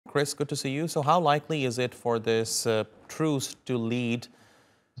Chris, good to see you. So how likely is it for this truce to lead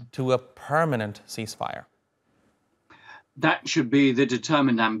to a permanent ceasefire? That should be the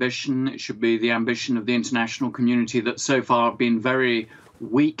determined ambition. It should be the ambition of the international community that so far have been very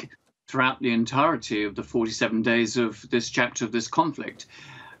weak throughout the entirety of the 47 days of this chapter of this conflict.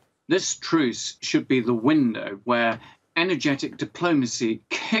 This truce should be the window where energetic diplomacy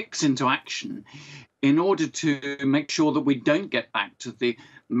kicks into action in order to make sure that we don't get back to the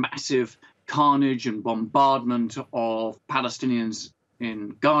massive carnage and bombardment of Palestinians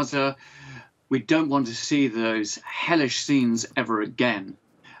in Gaza. We don't want to see those hellish scenes ever again.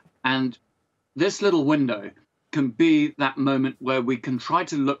 And this little window can be that moment where we can try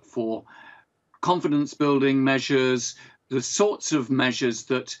to look for confidence-building measures, the sorts of measures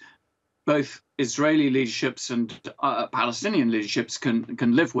that both Israeli leaderships and Palestinian leaderships can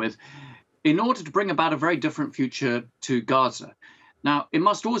live with in order to bring about a very different future to Gaza. Now, it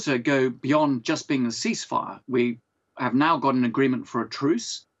must also go beyond just being a ceasefire. We have now got an agreement for a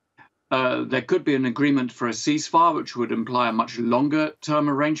truce. There could be an agreement for a ceasefire, which would imply a much longer term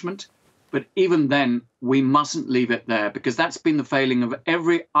arrangement. But even then, we mustn't leave it there, because that's been the failing of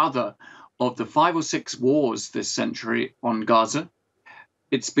every other of the 5 or 6 wars this century on Gaza.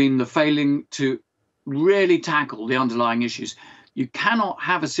 It's been the failing to really tackle the underlying issues. You cannot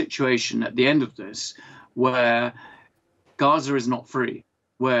have a situation at the end of this where Gaza is not free,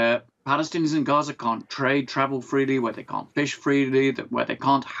 where Palestinians in Gaza can't trade, travel freely, where they can't fish freely, where they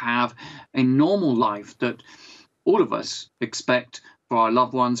can't have a normal life that all of us expect for our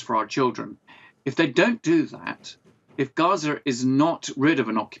loved ones, for our children. If they don't do that, if Gaza is not rid of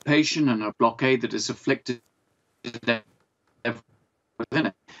an occupation and a blockade that is afflicted within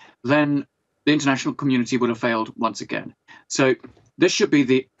it, then the international community would have failed once again. So this should be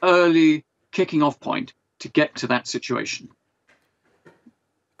the early kicking off point to get to that situation.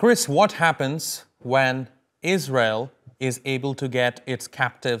 Chris, what happens when Israel is able to get its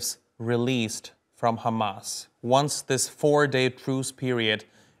captives released from Hamas once this 4-day truce period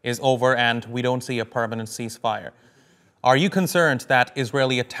is over and we don't see a permanent ceasefire? Are you concerned that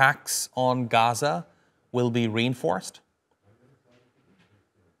Israeli attacks on Gaza will be reinforced?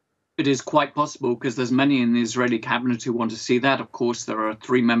 It is quite possible, because there's many in the Israeli cabinet who want to see that. Of course, there are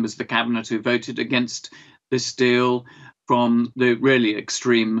 3 members of the cabinet who voted against this deal from the really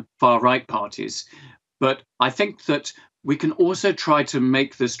extreme far-right parties. But I think that we can also try to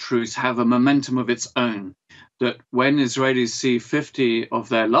make this truce have a momentum of its own, that when Israelis see 50 of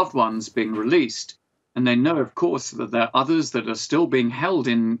their loved ones being released, and they know, of course, that there are others that are still being held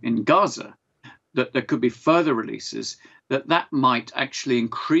in Gaza, that there could be further releases, that might actually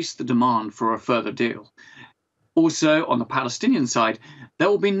increase the demand for a further deal. Also, on the Palestinian side, there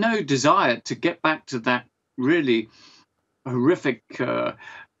will be no desire to get back to that really horrific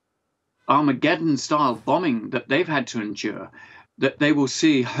Armageddon-style bombing that they've had to endure, that they will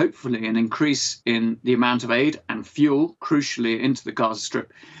see, hopefully, an increase in the amount of aid and fuel, crucially, into the Gaza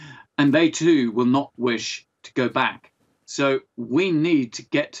Strip. And they, too, will not wish to go back. So we need to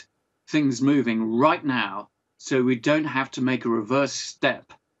get things moving right now so we don't have to make a reverse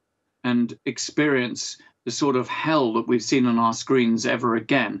step and experience the sort of hell that we've seen on our screens ever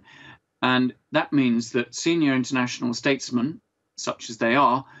again. And that means that senior international statesmen, such as they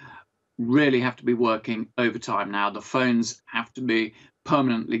are, really have to be working overtime now. The phones have to be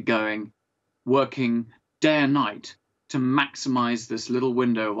permanently going, working day and night to maximize this little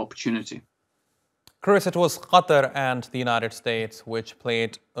window of opportunity. Chris, it was Qatar and the United States which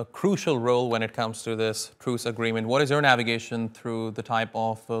played a crucial role when it comes to this truce agreement. What is your navigation through the type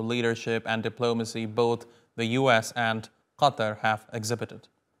of leadership and diplomacy both the US and Qatar have exhibited?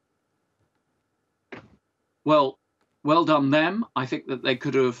 Well done them. I think that they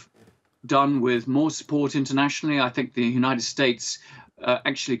could have done with more support internationally. I think the United States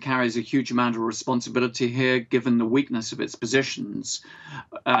actually carries a huge amount of responsibility here, given the weakness of its positions.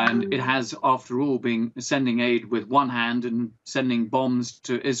 And it has, after all, been sending aid with one hand and sending bombs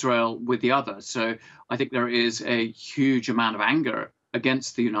to Israel with the other. So I think there is a huge amount of anger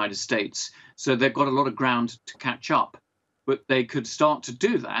against the United States. So they've got a lot of ground to catch up. But they could start to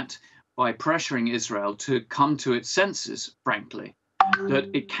do that by pressuring Israel to come to its senses, frankly, that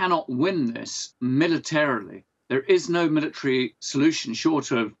it cannot win this militarily. There is no military solution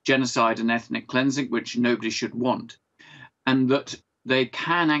short of genocide and ethnic cleansing, which nobody should want, and that they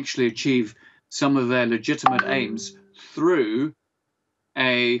can actually achieve some of their legitimate aims through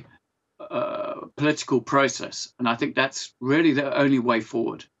a political process. And I think that's really the only way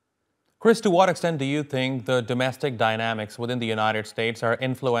forward. Chris, to what extent do you think the domestic dynamics within the United States are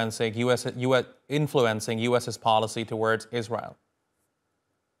influencing US's policy towards Israel?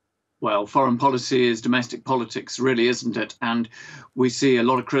 Well, foreign policy is domestic politics, really, isn't it? And we see a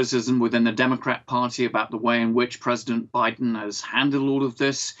lot of criticism within the Democrat Party about the way in which President Biden has handled all of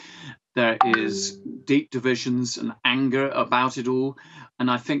this. There is deep divisions and anger about it all. And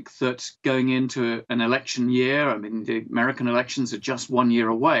I think that going into an election year, I mean, the American elections are just 1 year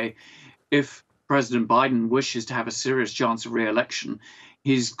away. If President Biden wishes to have a serious chance of re-election,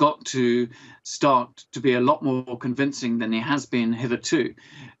 he's got to start to be a lot more convincing than he has been hitherto.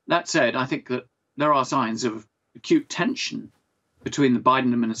 That said, I think that there are signs of acute tension between the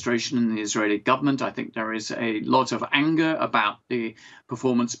Biden administration and the Israeli government. I think there is a lot of anger about the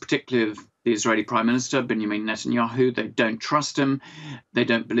performance, particularly of the Israeli Prime Minister, Benjamin Netanyahu. They don't trust him. They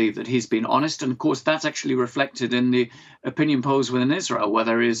don't believe that he's been honest. And of course, that's actually reflected in the opinion polls within Israel, where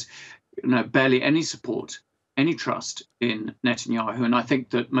there is barely any support, any trust in Netanyahu. And I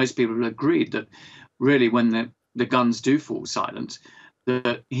think that most people have agreed that really when the guns do fall silent,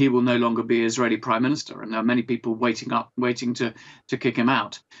 that he will no longer be Israeli prime minister. And there are many people waiting to kick him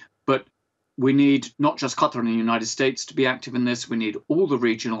out. But we need not just Qatar and the United States to be active in this. We need all the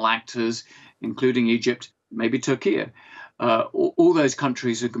regional actors, including Egypt, maybe Turkey, all those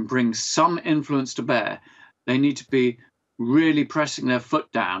countries who can bring some influence to bear. They need to be really pressing their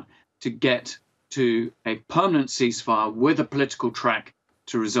foot down to get to a permanent ceasefire with a political track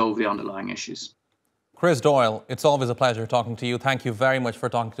to resolve the underlying issues. Chris Doyle, it's always a pleasure talking to you. Thank you very much for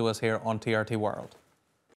talking to us here on TRT World.